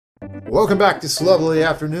Welcome back this lovely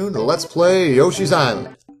afternoon to Let's Play Yoshi's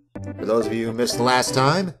Island. For those of you who missed the last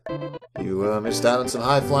time, you missed out on some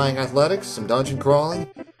high-flying athletics, some dungeon crawling,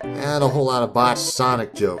 and a whole lot of botched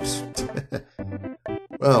Sonic jokes.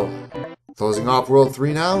 Well, closing off World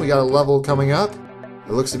 3 now, we got a level coming up.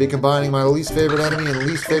 It looks to be combining my least favorite enemy and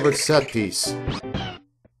least favorite set piece.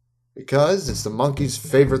 Because it's the monkey's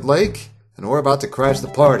favorite lake, and we're about to crash the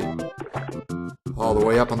party. All the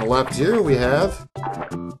way up on the left here, we have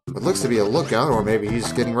what looks to be a lookout, or maybe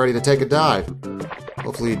he's getting ready to take a dive.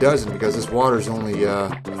 Hopefully he doesn't, because this water's only a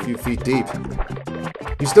few feet deep.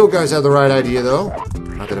 You still guys have the right idea, though.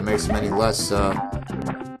 Not that it makes them any less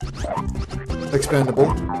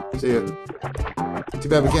expendable. See ya. Too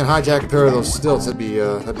bad we can't hijack a pair of those stilts. That'd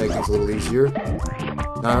make things a little easier.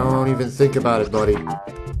 Now, don't even think about it, buddy.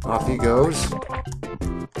 Off he goes.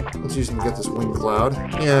 Let's use him to get this wing cloud.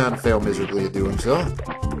 Yeah, and fail miserably at doing so.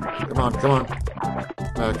 Come on, come on.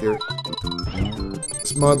 Back here.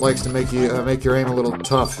 This mud likes to make your aim a little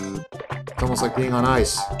tough. It's almost like being on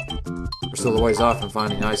ice. We're still a ways off from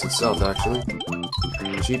finding ice itself, actually.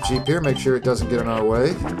 Cheap sheep here, make sure it doesn't get in our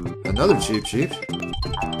way. Another cheap sheep.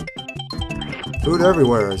 Food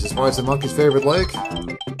everywhere. Is this why it's the monkey's favorite lake?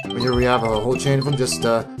 Here we have a whole chain of them just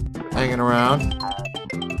hanging around.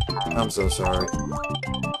 I'm so sorry.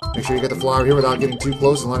 Make sure you get the flower here without getting too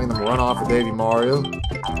close and letting them run off with Baby Mario.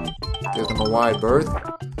 Give them a wide berth.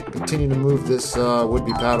 Continue to move this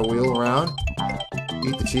would-be paddle wheel around.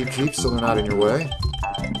 Eat the cheap sheep so they're not in your way.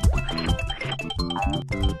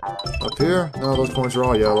 Up here? No, those coins are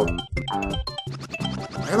all yellow.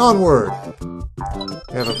 And onward!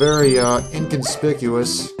 We have a very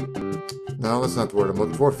inconspicuous... No, that's not the word I'm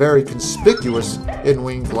looking for. Very conspicuous hidden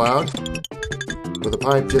wing cloud. With a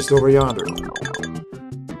pipe just over yonder.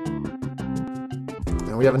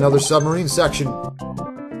 And we have another submarine section.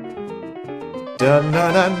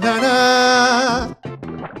 Da-na-na-na-na!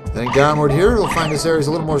 Heading downward here, we'll find this area is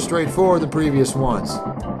a little more straightforward than previous ones.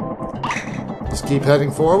 Just keep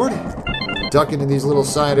heading forward. Duck into these little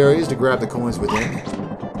side areas to grab the coins within.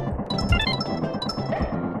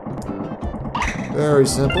 Very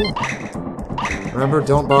simple. Remember,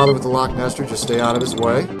 don't bother with the Loch Nester, just stay out of his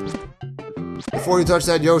way. Before you touch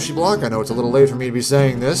that Yoshi block, I know it's a little late for me to be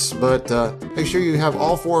saying this, but make sure you have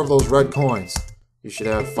all 4 of those red coins. You should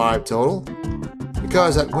have 5 total.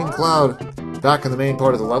 Because that wing cloud back in the main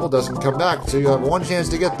part of the level doesn't come back, so you have 1 chance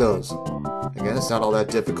to get those. Again, it's not all that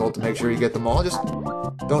difficult to make sure you get them all, just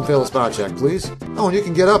don't fail a spot check, please. Oh, and you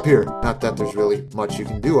can get up here. Not that there's really much you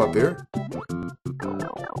can do up here.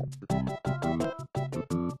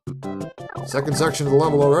 Second section of the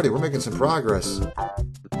level already. We're making some progress.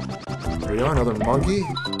 Here we are, another monkey.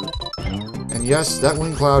 And yes, that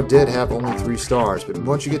wing cloud did have only 3 stars. But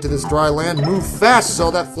once you get to this dry land, move fast so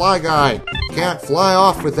that fly guy can't fly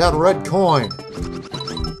off with that red coin.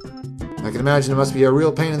 I can imagine it must be a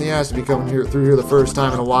real pain in the ass to be coming through here the first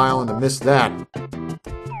time in a while and to miss that.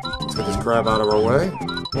 Let's get this crab out of our way.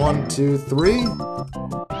 1, 2, 3.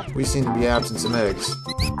 We seem to be absent some eggs.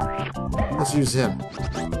 Let's use him.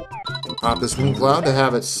 Pop this wing cloud to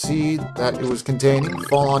have its seed that it was containing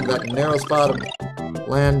fall onto that narrow spot of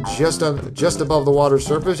land just above the water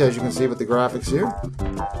surface, as you can see with the graphics here.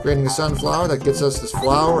 Creating a sunflower that gets us this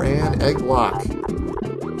flower and egg block.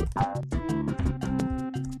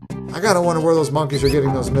 I gotta wonder where those monkeys are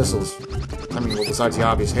getting those missiles. I mean, well, besides the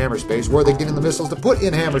obvious hammer space, where are they getting the missiles to put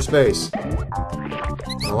in hammer space?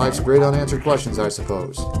 Well, life's great unanswered questions, I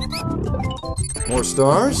suppose. More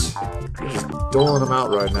stars? We're just doling them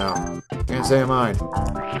out right now. Can't say I mind.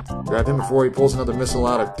 Grab him before he pulls another missile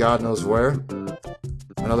out of God knows where.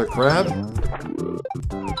 Another crab.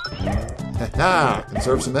 Ha-ha!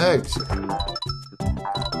 Conserve some eggs.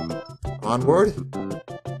 Onward.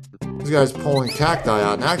 This guy's pulling cacti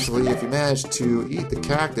out, and actually, if you manage to eat the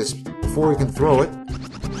cactus before you can throw it,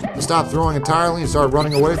 you stop throwing entirely and start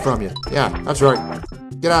running away from you. Yeah, that's right.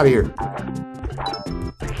 Get out of here.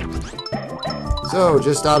 So,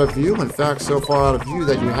 just out of view, in fact, so far out of view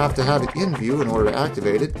that you have to have it in view in order to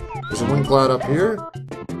activate it. There's a wing cloud up here.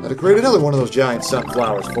 That'll create another one of those giant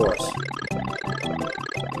sunflowers for us.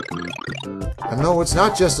 And no, it's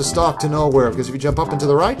not just a stalk to nowhere, because if you jump up and to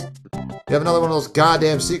the right, you have another one of those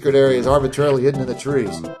goddamn secret areas arbitrarily hidden in the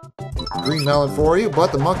trees. Green melon for you,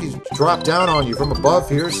 but the monkeys drop down on you from above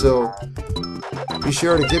here, so be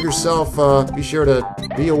sure to give yourself,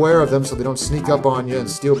 be aware of them so they don't sneak up on you and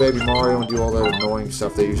steal Baby Mario and do all that annoying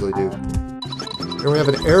stuff they usually do. Here we have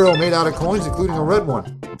an arrow made out of coins, including a red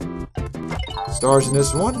one. Stars in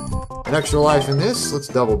this one. An extra life in this. Let's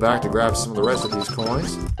double back to grab some of the rest of these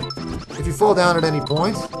coins. If you fall down at any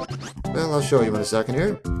point, well, I'll show you in a second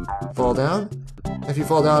here. Fall down, If you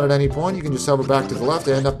fall down at any point, you can just hover back to the left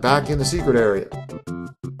and end up back in the secret area.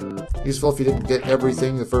 Useful if you didn't get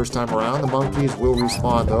everything the first time around. The monkeys will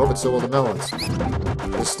respawn though, but so will the melons.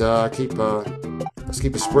 Just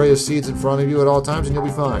keep a spray of seeds in front of you at all times and you'll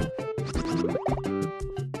be fine.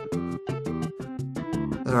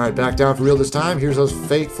 Alright, back down for real this time. Here's those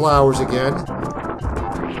fake flowers again.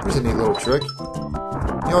 Here's a neat little trick.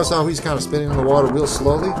 You notice how he's kind of spinning in the water real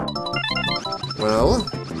slowly? Well...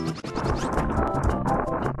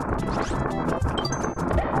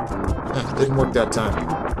 didn't work that time.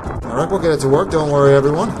 Alright, we'll get it to work. Don't worry,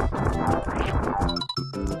 everyone.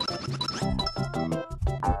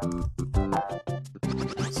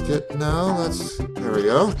 Let's get... No, let's... There we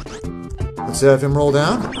go. Let's have him roll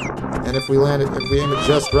down. And if we land it, if we aim it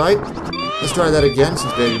just right... Let's try that again,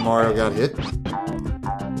 since Baby Mario got hit.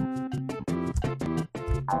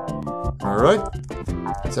 Alright.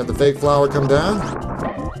 Let's have the fake flower come down.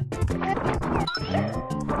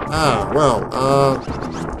 Ah, well,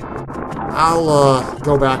 I'll,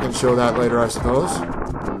 go back and show that later, I suppose.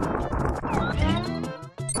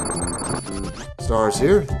 Stars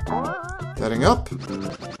here. Heading up.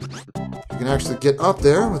 You can actually get up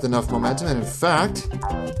there with enough momentum, and in fact... You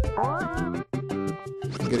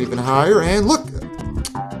can get even higher, and look!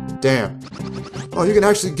 Damn. Oh, you can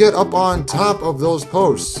actually get up on top of those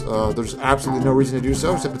posts. There's absolutely no reason to do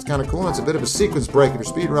so, except it's kind of cool, and it's a bit of a sequence break if you're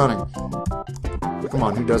speedrunning. But come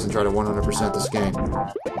on, who doesn't try to 100% this game?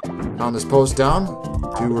 On this post down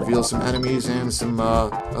to reveal some enemies and some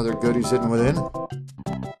other goodies hidden within.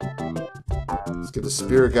 Let's give the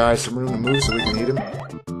spirit guy some room to move so we can eat him.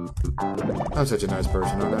 I'm such a nice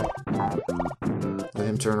person, aren't I? Let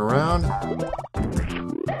him turn around.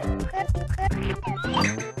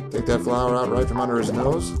 Take that flower out right from under his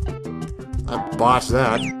nose. I botched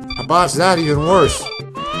that. I botched that even worse.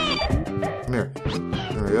 Come here.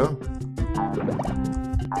 There we go.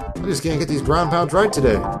 I just can't get these ground pounds right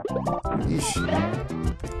today. Yeesh.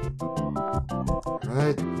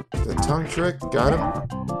 Right. The tongue trick. Got him.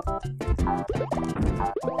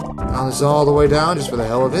 Now this all the way down just for the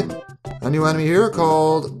hell of it. A new enemy here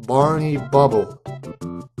called Barney Bubble.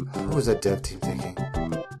 What was that dev team thinking?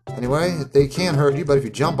 Anyway, they can't hurt you, but if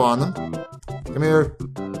you jump on them... Come here.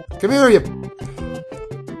 Come here, you...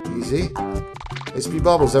 Easy. They spew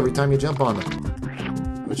bubbles every time you jump on them.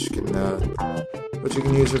 Which you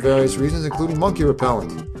can use for various reasons, including monkey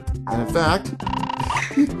repellent. And in fact...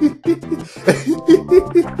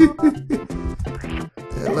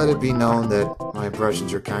 let it be known that my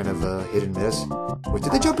impressions are kind of hit and miss. Wait,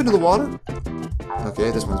 did they jump into the water?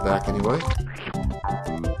 Okay, this one's back anyway.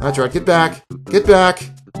 That's right, get back! Get back!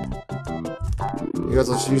 You guys,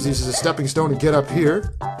 let's use these as a stepping stone to get up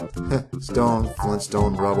here. Stone,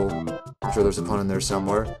 flintstone, rubble. I'm sure there's a pun in there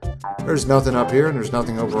somewhere. There's nothing up here, and there's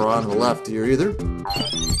nothing over on the left here either.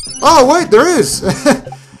 Oh, wait, there is!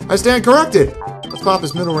 I stand corrected! Let's pop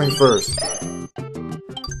this middle ring first.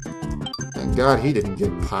 Thank God he didn't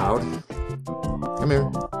get plowed. Come here.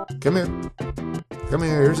 Come here. Come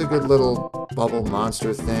here. Here's a good little bubble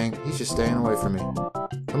monster thing. He's just staying away from me.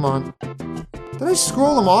 Come on. Did I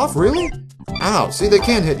scroll him off? Really? Ow. See, they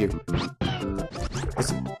can't hit you.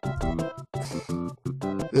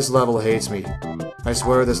 This level hates me. I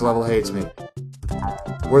swear this level hates me.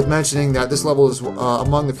 Worth mentioning that this level is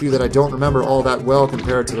among the few that I don't remember all that well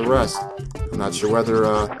compared to the rest. I'm not sure whether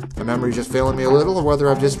my memory's just failing me a little or whether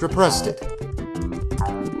I've just repressed it.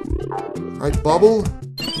 Right, bubble.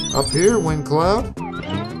 Up here, wind cloud.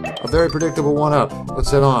 A very predictable one-up.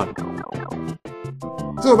 Let's head on.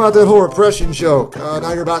 So about that whole repression joke.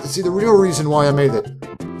 Now you're about to see the real reason why I made it.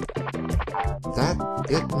 That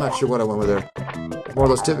it? I'm not sure what I went with there. More of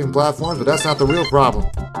those tipping platforms, but that's not the real problem.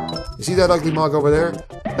 You see that ugly mug over there?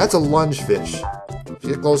 That's a lunge fish. If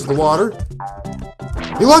you get close to the water,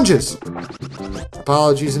 he lunges!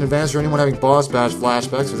 Apologies in advance for anyone having boss bash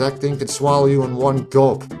flashbacks, because that thing could swallow you in one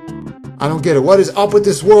gulp. I don't get it. What is up with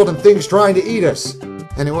this world and things trying to eat us?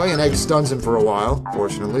 Anyway, an egg stuns him for a while,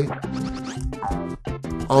 fortunately.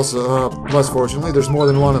 Also, less fortunately, there's more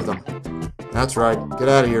than one of them. That's right. Get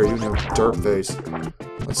out of here, you new derp face.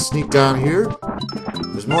 Let's sneak down here.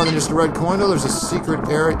 There's more than just a red coin, though. There's a secret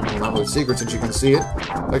area. Well, not really secret since you can see it.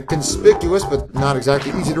 A conspicuous, but not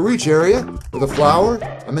exactly easy to reach area, with a flower,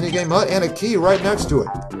 a minigame hut, and a key right next to it.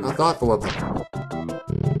 How thoughtful of them.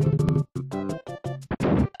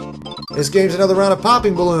 This game's another round of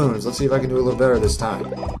popping balloons. Let's see if I can do a little better this time.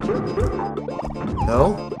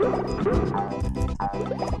 No?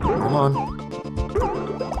 Come on.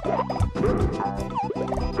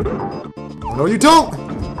 Oh, no, you don't!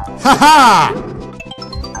 Ha ha!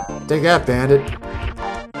 Take that, bandit.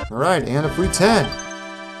 Alright, and a free 10.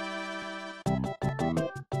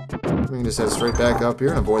 We can just head straight back up here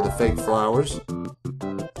and avoid the fake flowers.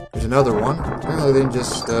 There's another one. Apparently they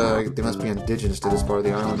just, they must be indigenous to this part of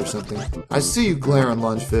the island or something. I see you, glaring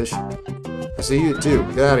lunchfish. I see you too.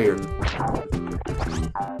 Get out of here.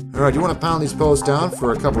 Alright, you want to pound these posts down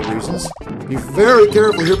for a couple reasons. Be very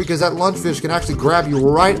careful here because that lunchfish can actually grab you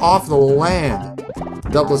right off the land.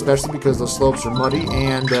 Double especially because those slopes are muddy,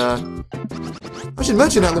 and I should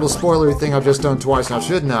mention that little spoilery thing I've just done twice now,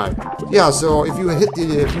 shouldn't I? Yeah, so if you hit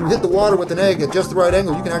the water with an egg at just the right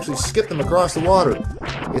angle, you can actually skip them across the water.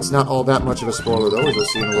 It's not all that much of a spoiler though, as you'll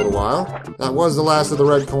see in a little while. That was the last of the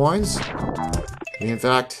red coins. We in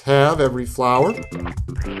fact have every flower.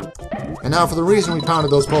 And now for the reason we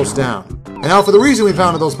pounded those posts down.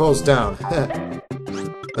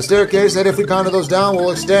 A staircase that if we pounded those down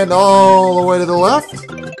will extend all the way to the left.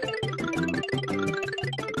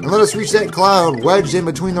 And let us reach that cloud wedged in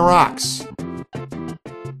between the rocks.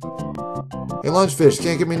 Hey lunchfish,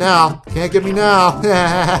 can't get me now. Can't get me now.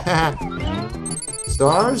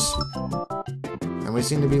 Stars? And we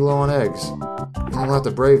seem to be low on eggs. And we'll have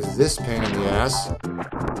to brave this pain in the ass.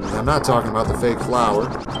 And I'm not talking about the fake flower.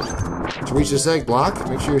 To reach this egg block,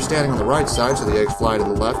 make sure you're standing on the right side so the eggs fly to the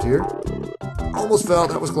left here. Almost fell,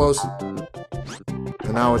 that was close.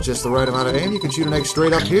 And now with just the right amount of aim, you can shoot an egg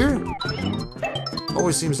straight up here.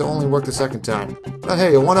 Always seems to only work the second time. But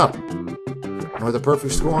hey, a 1-up. And with a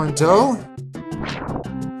perfect score in tow.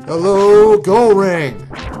 Hello, goal ring!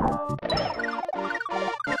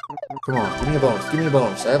 Come on, give me a bonus, give me a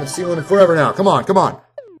bonus. I haven't seen one in forever now. Come on, come on.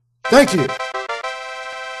 Thank you!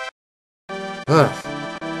 Ugh.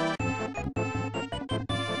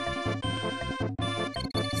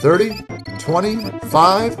 30,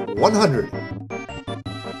 25, 100.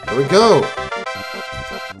 There we go.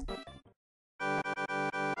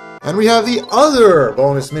 And we have the other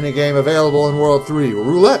bonus minigame available in World 3,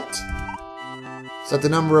 Roulette. Set the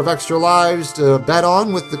number of extra lives to bet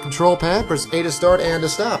on with the control pad. Press A to start and to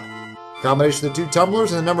stop. Combination of the 2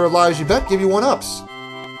 tumblers and the number of lives you bet give you 1-ups.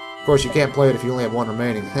 Of course, you can't play it if you only have 1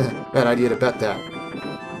 remaining. Bad idea to bet that.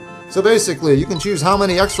 So basically, you can choose how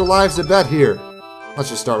many extra lives to bet here. Let's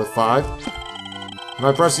just start with 5.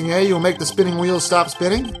 By pressing A, you will make the spinning wheel stop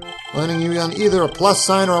spinning, landing you on either a plus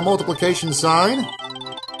sign or a multiplication sign.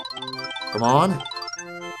 Come on.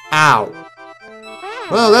 Ow.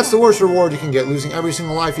 Well, that's the worst reward you can get, losing every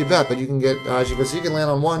single life you bet, but you can get, as you can see, you can land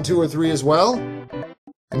on 1, 2, or 3 as well,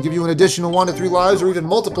 and give you an additional 1 to 3 lives, or even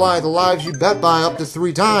multiply the lives you bet by up to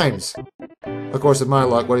 3 times. Of course, with my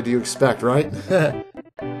luck, what did you expect, right?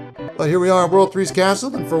 But here we are in World 3's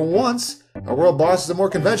castle, and for once, our world boss is a more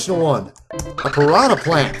conventional one. A piranha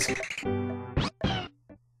plant. And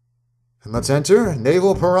let's enter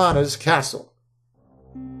Naval Piranha's castle.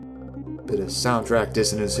 Bit of soundtrack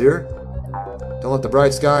dissonance here. Don't let the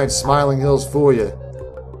bright sky and smiling hills fool you.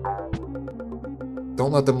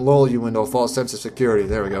 Don't let them lull you into a false sense of security.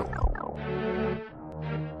 There we go.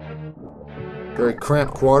 Very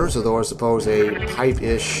cramped quarters, although I suppose a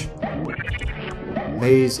pipe-ish,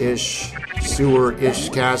 maze-ish, sewer-ish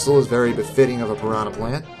castle is very befitting of a piranha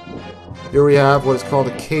plant. Here we have what is called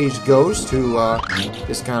a caged ghost, who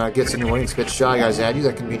just kind of gets in your way and spits Shy Guys at you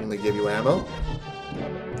that conveniently give you ammo.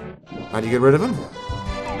 How do you get rid of him?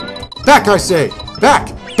 Back, I say! Back!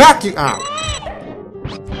 Back, you— ow!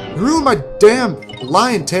 You ruined my damn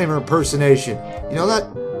lion tamer impersonation. You know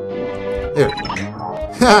that? There.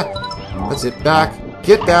 That's it. Back.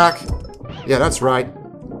 Get back. Yeah, that's right.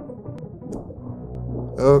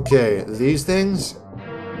 Okay, these things?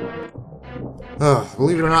 Oh,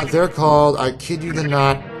 believe it or not, they're called, I kid you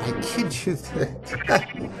not,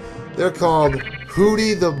 they're called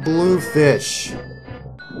Hootie the Bluefish.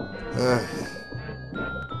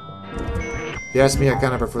 If you ask me, I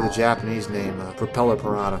kind of prefer the Japanese name, Propeller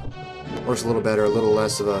Piranha. Works a little better, a little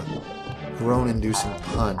less of a groan-inducing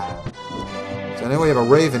pun. So I know we have a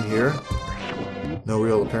raven here. No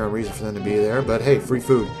real apparent reason for them to be there, but hey, free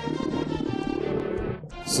food.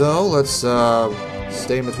 So, let's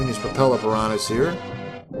stay in between these propeller piranhas here.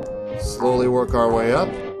 Slowly work our way up.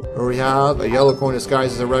 Here we have a yellow coin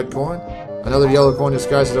disguised as a red coin, another yellow coin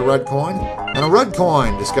disguised as a red coin, and a red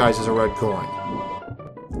coin disguised as a red coin.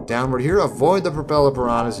 Downward here, avoid the propeller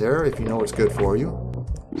piranhas there if you know what's good for you.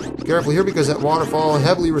 Be careful here because that waterfall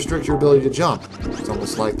heavily restricts your ability to jump. It's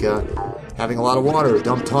almost like having a lot of water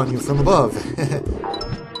dumped on you from above.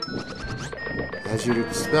 As you'd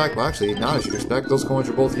expect, well actually, not as you'd expect, those coins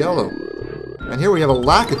are both yellow. And here we have a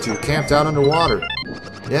Lakitu camped out underwater.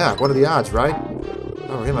 Yeah, what are the odds, right?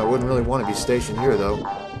 Oh, for him, I wouldn't really want to be stationed here, though.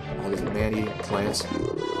 All these man-eating plants.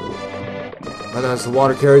 But as the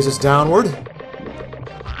water carries us downward.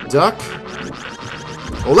 Duck.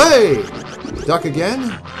 Olay! Duck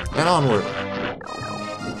again. and onward.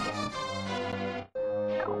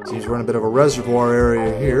 Seems we're in a bit of a reservoir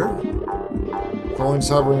area here. Coins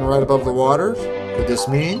hovering right above the water. Could this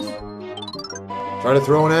mean? Try to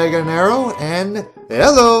throw an egg and an arrow, and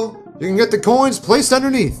hello! You can get the coins placed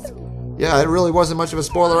underneath. Yeah, it really wasn't much of a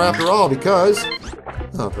spoiler after all, because...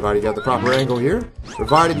 provided you got the proper angle here.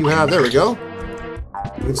 Provided you have... There we go.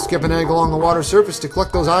 You can skip an egg along the water surface to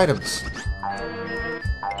collect those items.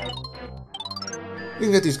 You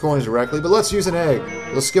can get these coins directly, but let's use an egg.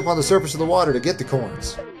 We'll skip on the surface of the water to get the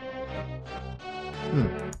coins.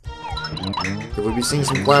 Could we be seeing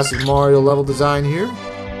some classic Mario level design here?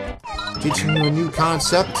 Teaching you a new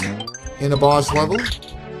concept in a boss level?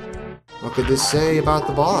 What could this say about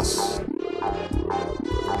the boss?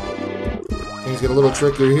 Things get a little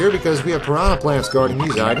trickier here because we have piranha plants guarding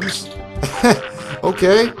these items.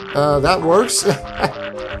 Okay, that works.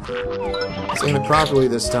 Saying it properly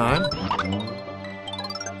this time.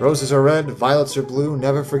 Roses are red, violets are blue.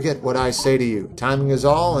 Never forget what I say to you. Timing is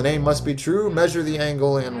all, and aim must be true. Measure the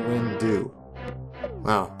angle and win due.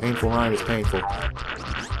 Wow, painful rhyme is painful.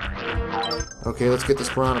 Okay, let's get this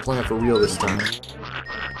piranha plant for real this time.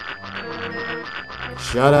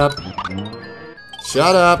 Shut up.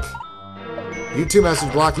 Shut up. You too,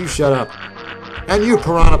 message block, you shut up. And you,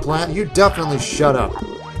 piranha plant, you definitely shut up.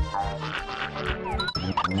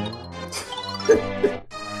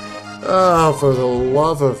 Oh, for the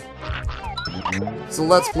love of... It's a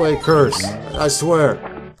Let's Play curse, I swear.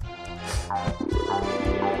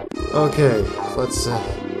 Okay, let's,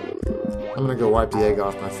 I'm gonna go wipe the egg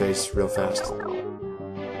off my face real fast.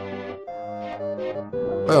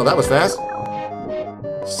 Well, that was fast.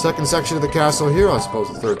 Second section of the castle here, I suppose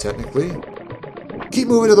the third technically. Keep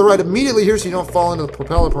moving to the right immediately here so you don't fall into the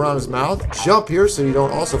propeller piranha's mouth. Jump here so you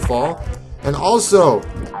don't also fall. And also,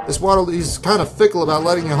 this water is kind of fickle about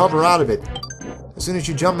letting you hover out of it. As soon as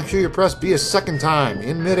you jump, make sure you press B a second time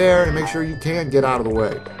in midair and make sure you can get out of the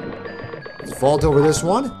way. Let's vault over this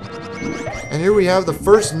one. And here we have the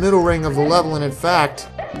first middle ring of the level, and in fact,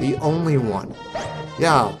 the only one.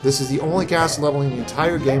 Yeah, this is the only castle level in the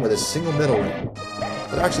entire game with a single middle ring.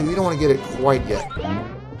 But actually, we don't want to get it quite yet.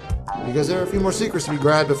 Because there are a few more secrets to be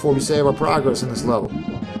grabbed before we save our progress in this level.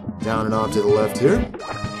 Down and off to the left here.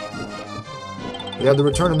 We have the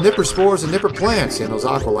return of Nipper Spores and Nipper Plants and those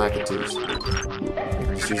Aqua Lakitus.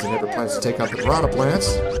 Just use the Nipper Plants to take out the Piranha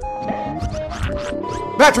Plants.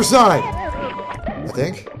 Matricide! I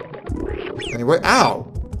think. Anyway, ow!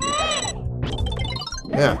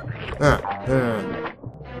 Yeah.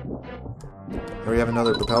 Here we have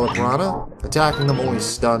another Propeller Piranha. Attacking them only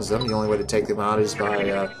stuns them. The only way to take them out is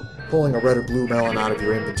by pulling a red or blue melon out of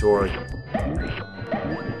your inventory.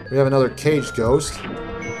 We have another Caged Ghost.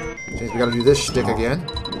 Means we gotta do this shtick again.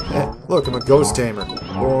 Look, I'm a ghost tamer.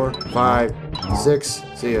 4, 5, 6.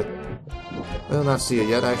 See ya. Well, not see ya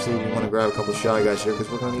yet. Actually, we want to grab a couple of Shy Guys here because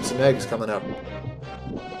we're gonna need some eggs coming up.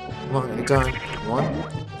 Come on, anytime.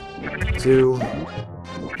 1, 2,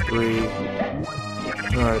 3.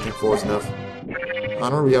 Alright, I think 4 is enough.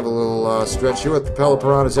 Honor, we have a little stretch here with Propeller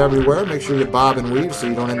Piranhas everywhere. Make sure you bob and weave so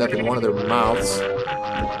you don't end up in one of their mouths.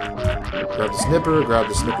 Grab the Snipper, grab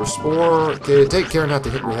the Snipper Spore. Okay, take care not to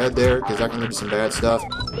hit your head there, because that can lead to some bad stuff.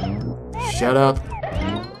 Shut up.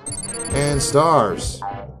 And stars.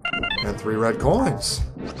 And 3 red coins,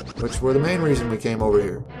 which were the main reason we came over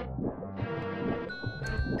here.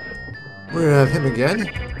 We're gonna have him again.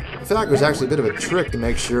 I feel like it was actually a bit of a trick to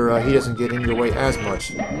make sure he doesn't get in your way as much.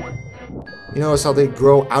 You notice how they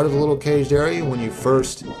grow out of the little caged area when you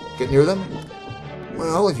first get near them?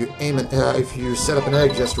 Well, if you aim it, if you set up an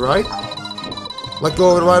egg just right, let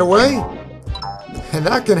go of it right away, and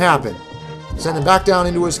that can happen. Send him back down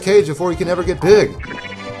into his cage before he can ever get big.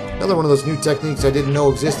 Another one of those new techniques I didn't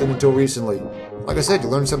know existed until recently. Like I said, you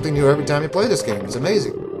learn something new every time you play this game. It's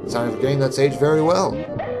amazing. It's a sign of a game that's aged very well.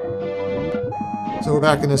 So we're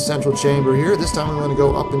back in this central chamber here. This time we're going to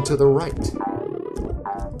go up and to the right.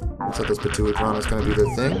 Looks like those Patooey Piranha's going to do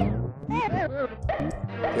their thing.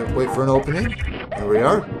 Wait for an opening. There we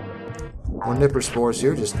are. More Nipper Spores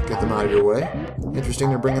here, just get them out of your way. Interesting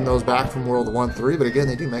they're bringing those back from World 1-3, but again,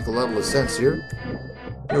 they do make a level of sense here.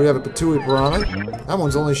 Here we have a Patooey Piranha. That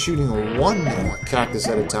one's only shooting 1 cactus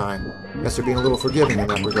at a time. Guess they're being a little forgiving in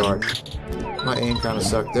that regard. My aim kind of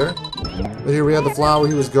sucked there. But here we have the flower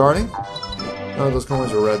he was guarding. None of those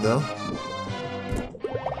coins are red, though.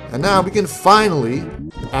 And now we can finally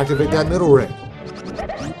activate that middle ring.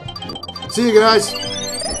 See you guys!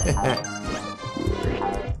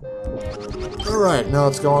 Alright, now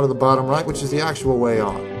let's go on to the bottom right, which is the actual way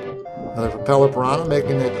on. Another Propeller Piranha,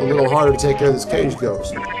 making it a little harder to take care of this Caged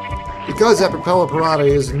Ghost. because that propeller piranha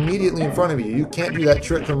is immediately in front of you, you can't do that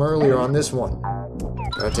trick from earlier on this one.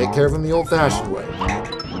 Gotta take care of him the old-fashioned way.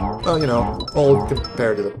 Well, you know, old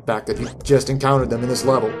compared to the fact that you just encountered them in this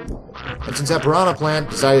level. And since that piranha plant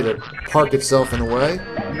decided to park itself in the way,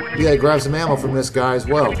 you gotta grab some ammo from this guy as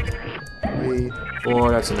well. 3,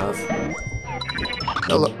 4, that's enough.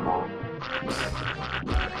 Hello.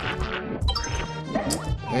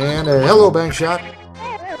 And a hello, bank shot.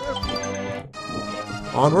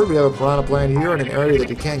 Onward, we have a piranha plant here in an area that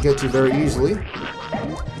you can't get to very easily.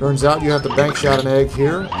 Turns out you have to bank shot an egg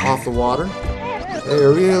here, off the water. They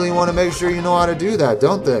really want to make sure you know how to do that,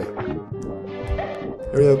 don't they?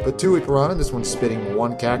 Here we have a Patui piranha. This one's spitting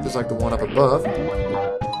one cactus like the one up above.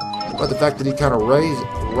 But the fact that he kind of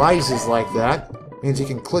rises like that means he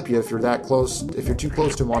can clip you if you're that close, if you're too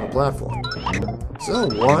close to him on the platform. So,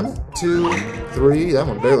 1, 2, 3. That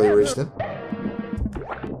one barely reached it.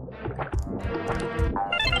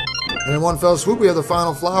 And in one fell swoop, we have the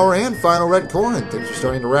final flower and final red coin. Things are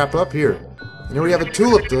starting to wrap up here. And here we have a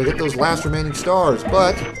tulip to get those last remaining stars,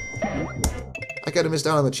 but I kind of missed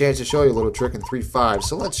out on the chance to show you a little trick in 3-5,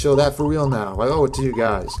 so let's show that for real now. I owe it to you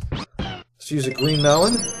guys. Let's use a green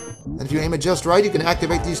melon, and if you aim it just right, you can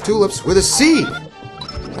activate these tulips with a seed.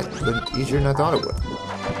 That's been easier than I thought it would.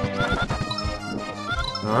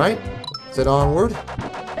 Alright, let's head onward.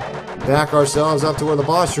 Back ourselves up to where the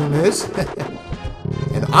boss room is.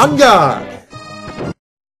 And on guard!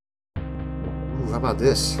 Ooh, how about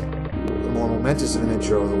this? More momentous of an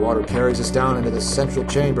intro. The water carries us down into the central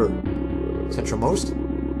chamber. Centralmost?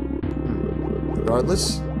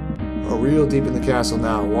 Regardless, we're real deep in the castle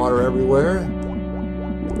now. Water everywhere.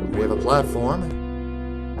 We have a platform.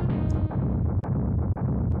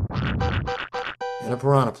 And a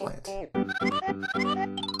piranha plant.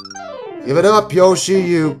 Give it up, Yoshi,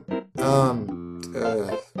 you...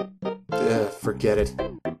 forget it.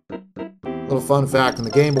 Little fun fact, in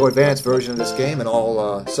the Game Boy Advance version of this game and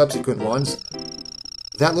all subsequent ones,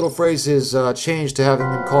 that little phrase is changed to having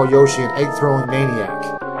them call Yoshi an egg-throwing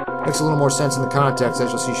maniac. Makes a little more sense in the context, as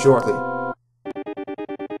you'll see shortly.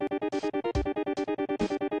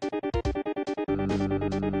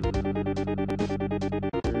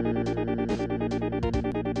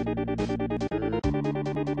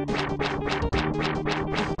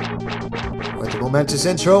 With the momentous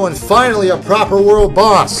intro and finally a proper world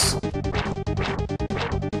boss!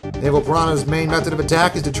 Naval Piranha's main method of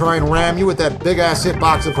attack is to try and ram you with that big-ass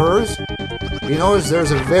hitbox of hers. You notice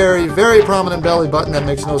there's a very, very prominent belly button that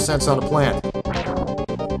makes no sense on a plant.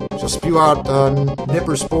 She'll spew out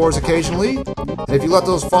nipper spores occasionally, and if you let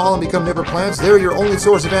those fall and become nipper plants, they're your only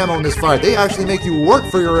source of ammo in this fight. They actually make you work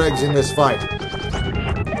for your eggs in this fight.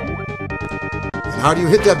 And how do you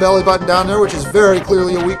hit that belly button down there, which is very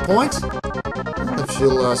clearly a weak point? If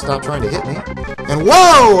she'll stop trying to hit me. And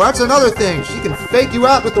whoa! That's another thing! She can fake you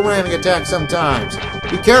out with the ramming attack sometimes.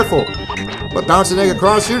 Be careful. But bounce an egg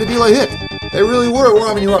across here to deal a hit. They really were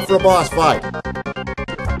warming you up for a boss fight.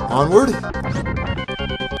 Onward.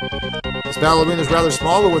 This battle arena is rather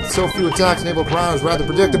small, but with so few attacks, Naval Piranha is rather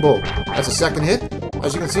predictable. That's a second hit.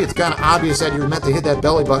 As you can see, it's kind of obvious that you're meant to hit that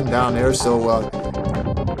belly button down there, so,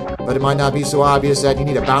 but it might not be so obvious that you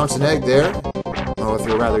need to bounce an egg there. Oh, if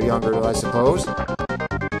you're rather younger, I suppose.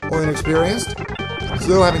 Or inexperienced.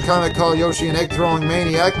 Still, having Comet call Yoshi an egg-throwing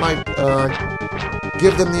maniac might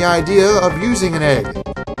give them the idea of using an egg.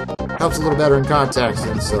 Helps a little better in context,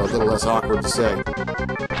 and it's a little less awkward to say.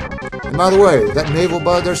 And by the way, that navel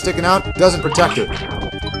bud there sticking out doesn't protect her.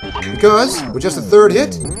 Because, with just a third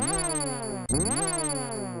hit,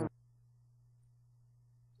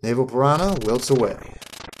 Naval Piranha wilts away.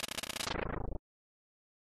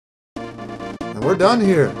 And we're done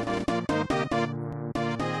here.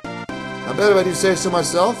 I bet if I do say so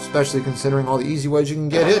myself, especially considering all the easy ways you can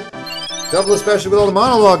get hit. Double especially with all the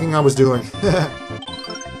monologuing I was doing.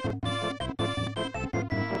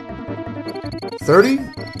 30,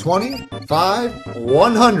 20, 5,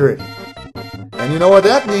 100. And you know what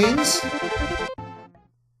that means?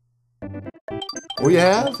 We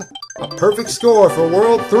have a perfect score for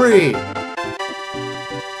World 3.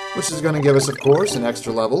 Which is going to give us, of course, an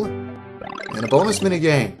extra level and a bonus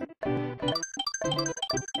minigame.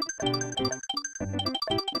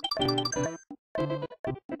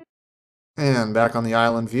 And back on the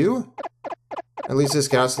island view. At least this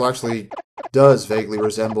castle actually does vaguely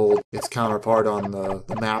resemble its counterpart on the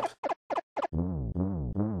map.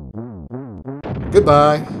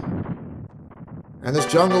 Goodbye. And this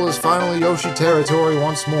jungle is finally Yoshi territory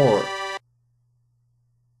once more.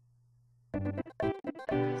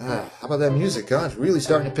 How about that music, huh? It's really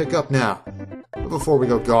starting to pick up now. But before we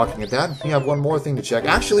go gawking at that, we have one more thing to check.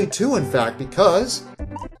 Actually, two, in fact, because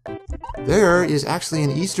there is actually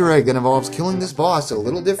an Easter egg that involves killing this boss a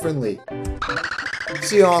little differently.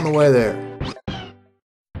 See you on the way there.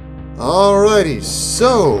 Alrighty,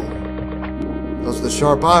 so those of the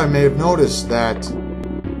sharp eye may have noticed that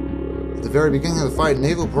at the very beginning of the fight,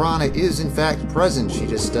 Naval Piranha is in fact present. She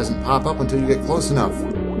just doesn't pop up until you get close enough.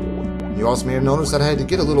 You also may have noticed that I had to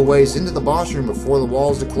get a little ways into the boss room before the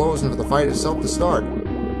walls to close and for the fight itself to start.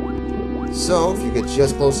 So, if you get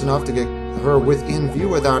just close enough to get her within view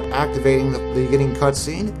without activating the beginning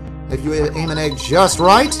cutscene, if you aim an egg just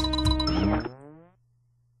right...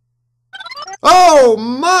 Oh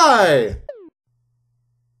my!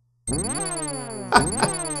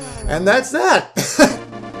 And that's that!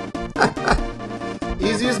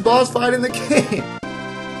 Easiest boss fight in the game!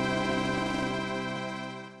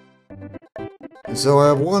 And so I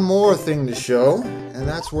have one more thing to show, and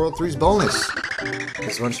that's World 3's bonus.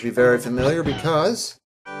 This one should be very familiar because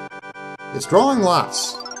it's drawing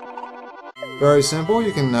lots. Very simple.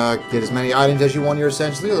 You can get as many items as you want here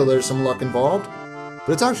essentially, although there's some luck involved.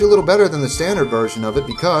 But it's actually a little better than the standard version of it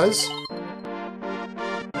because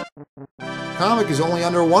comic is only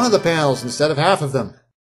under one of the panels instead of half of them.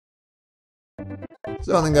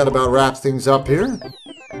 So I think that about wraps things up here.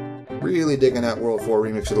 Really digging that World 4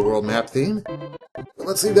 remix of the world map theme. But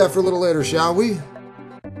let's leave that for a little later, shall we?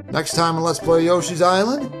 Next time on Let's Play Yoshi's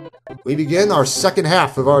Island, we begin our second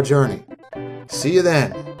half of our journey. See you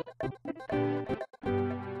then.